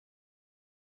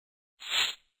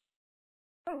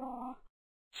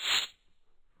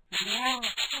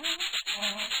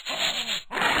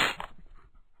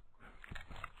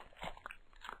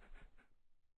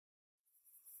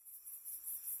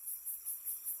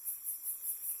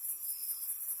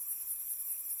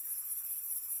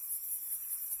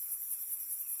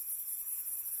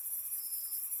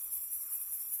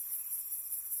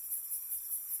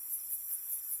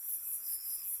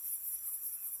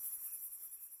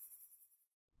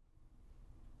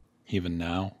Even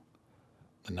now,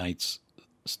 the nights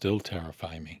still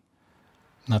terrify me.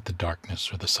 Not the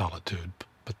darkness or the solitude,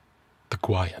 but the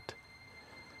quiet.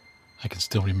 I can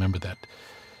still remember that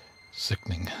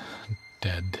sickening,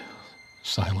 dead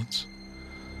silence.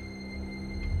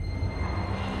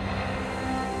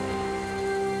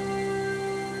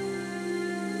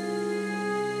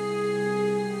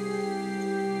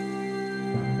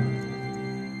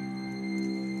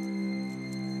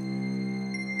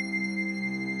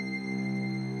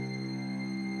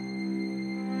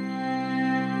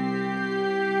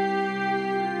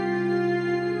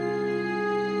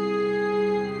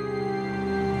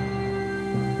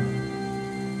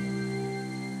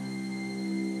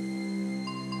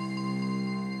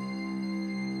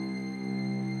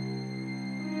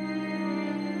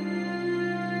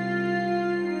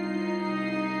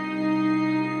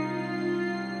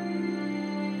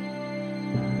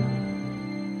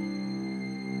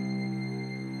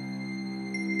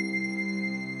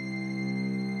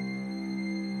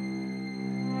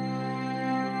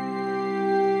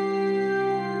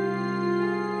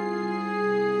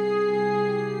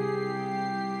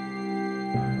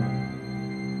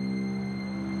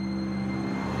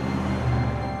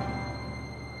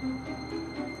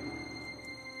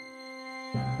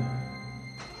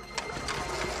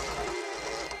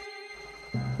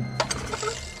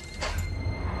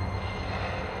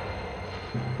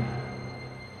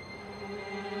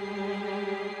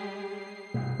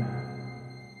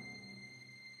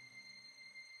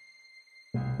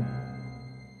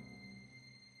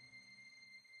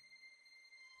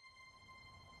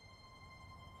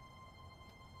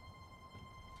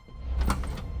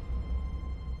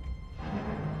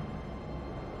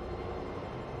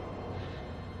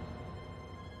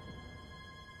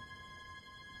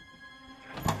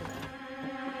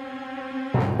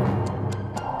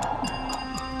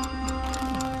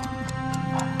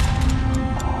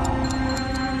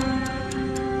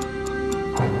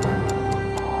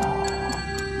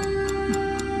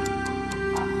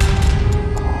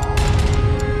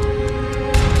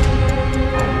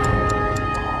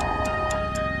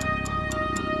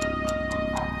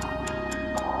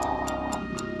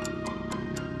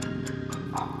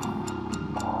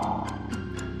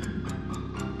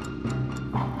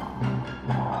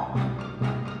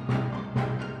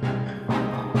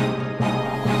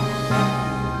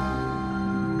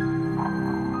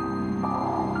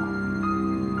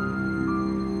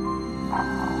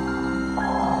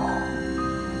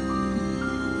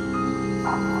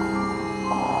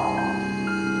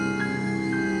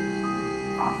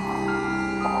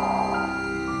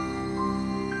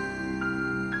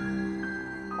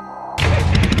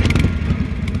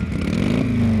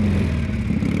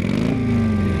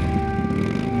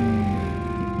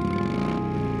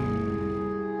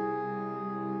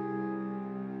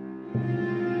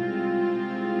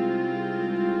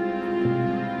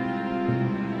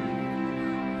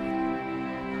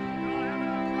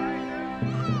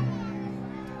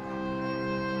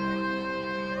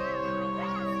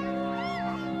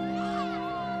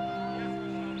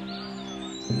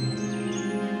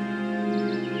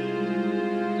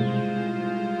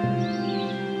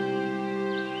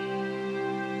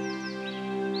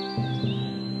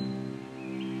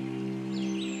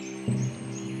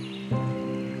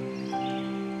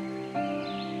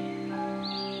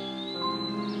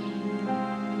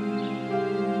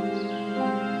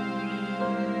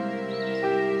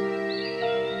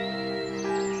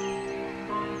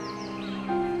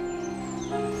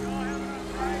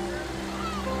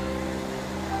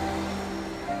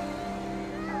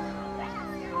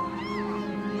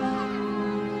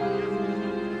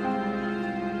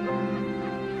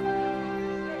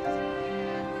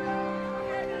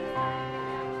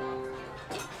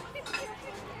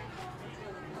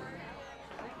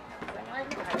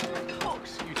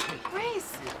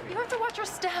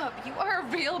 You are a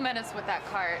real menace with that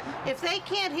cart. If they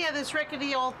can't hear this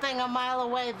rickety old thing a mile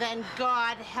away, then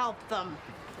God help them.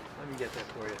 Let me get that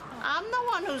for you. I'm the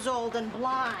one who's old and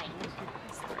blind.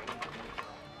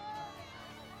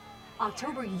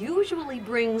 October usually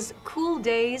brings cool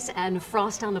days and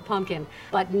frost on the pumpkin,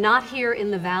 but not here in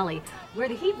the valley, where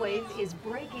the heat wave is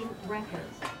breaking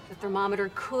records. The thermometer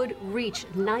could reach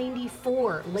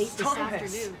 94 late this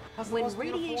afternoon. How's the when most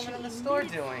beautiful radiation woman in the store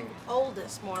emitted- doing?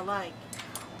 Oldest, more like.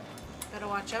 Better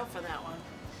watch out for that one.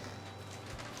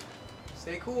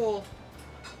 Stay cool.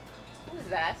 Who is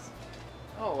that?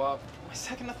 Oh, my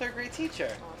second or third grade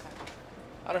teacher.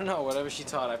 I don't know, whatever she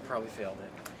taught, I probably failed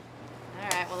it. All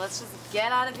right, well, let's just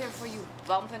get out of here before you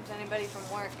bump into anybody from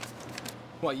work.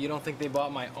 What, you don't think they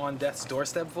bought my on death's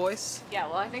doorstep voice? Yeah,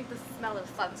 well, I think the smell of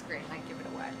sunscreen might give it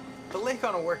away. The lake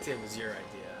on a work day was your idea.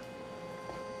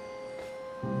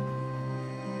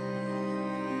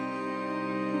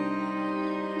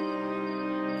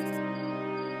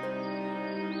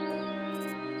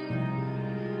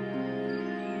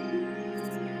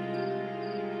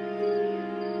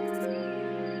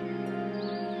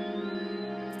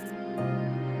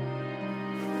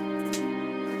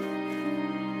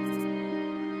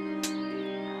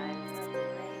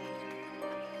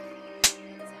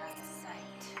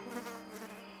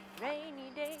 Rainy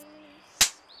days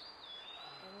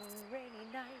and rainy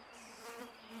nights.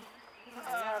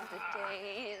 I love the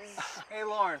days. Hey,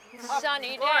 Lauren.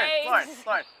 Sunny Lauren, days.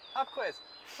 Lauren, pop quiz.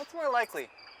 What's more likely?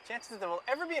 Chances that there will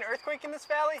ever be an earthquake in this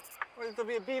valley, or that there'll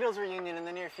be a Beatles reunion in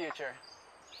the near future?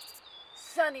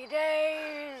 Sunny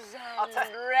days I'll and tell-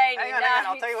 rainy hang on, nights.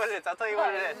 I'll tell you what it is. I'll tell you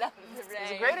what it is. I love the There's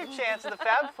a rain. greater chance of the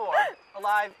Fab Four,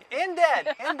 alive and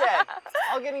dead,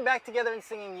 all getting back together and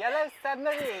singing Yellow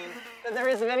Submarine, than there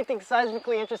is of anything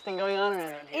seismically interesting going on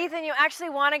around here. Ethan, you actually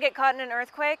want to get caught in an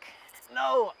earthquake?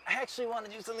 No, I actually want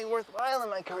to do something worthwhile in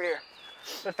my career.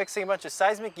 But fixing a bunch of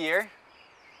seismic gear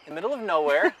in the middle of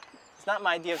nowhere is not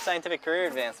my idea of scientific career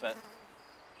advancement.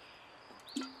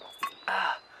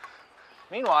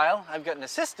 Meanwhile, I've got an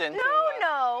assistant.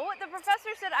 No. The professor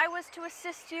said I was to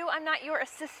assist you. I'm not your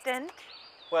assistant.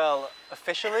 Well,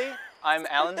 officially, I'm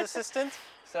Alan's assistant.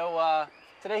 So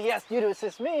today he asked you to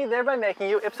assist me, thereby making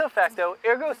you ipso facto,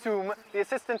 ergo sum, the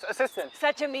assistant's assistant.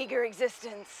 Such a meager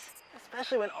existence.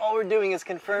 Especially when all we're doing is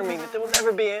confirming that there will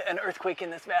never be an earthquake in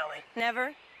this valley.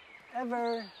 Never?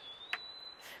 Ever.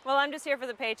 Well, I'm just here for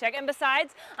the paycheck. And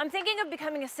besides, I'm thinking of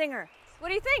becoming a singer. What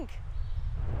do you think?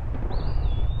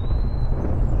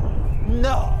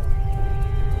 No!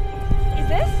 Is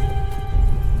this?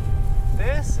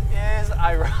 This is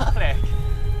ironic.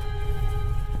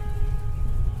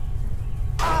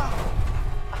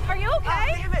 Are you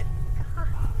okay? Damn it!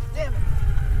 Damn it!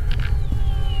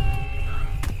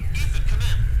 Ethan, come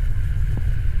in.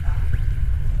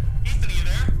 Ethan, are you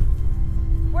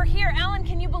there? We're here. Alan,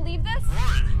 can you believe this?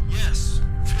 Warren, yes.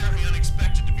 Very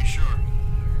unexpected, to be sure.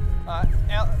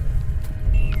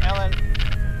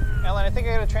 Alan, I think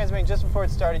I got a transmitting just before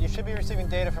it started. You should be receiving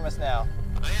data from us now.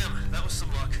 I am. That was some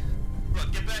luck.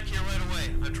 Look, get back here right away.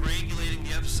 I'm triangulating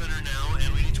the epicenter now,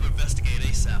 and we need to investigate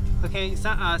ASAP. Okay,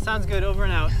 sounds good. Over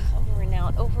and out. Over and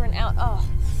out, over and out. Oh.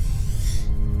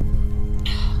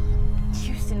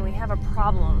 Houston, we have a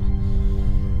problem.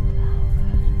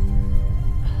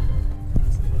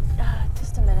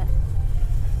 Just a minute.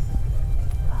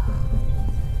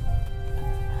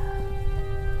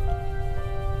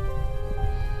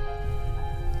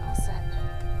 All set.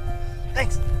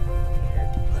 Thanks.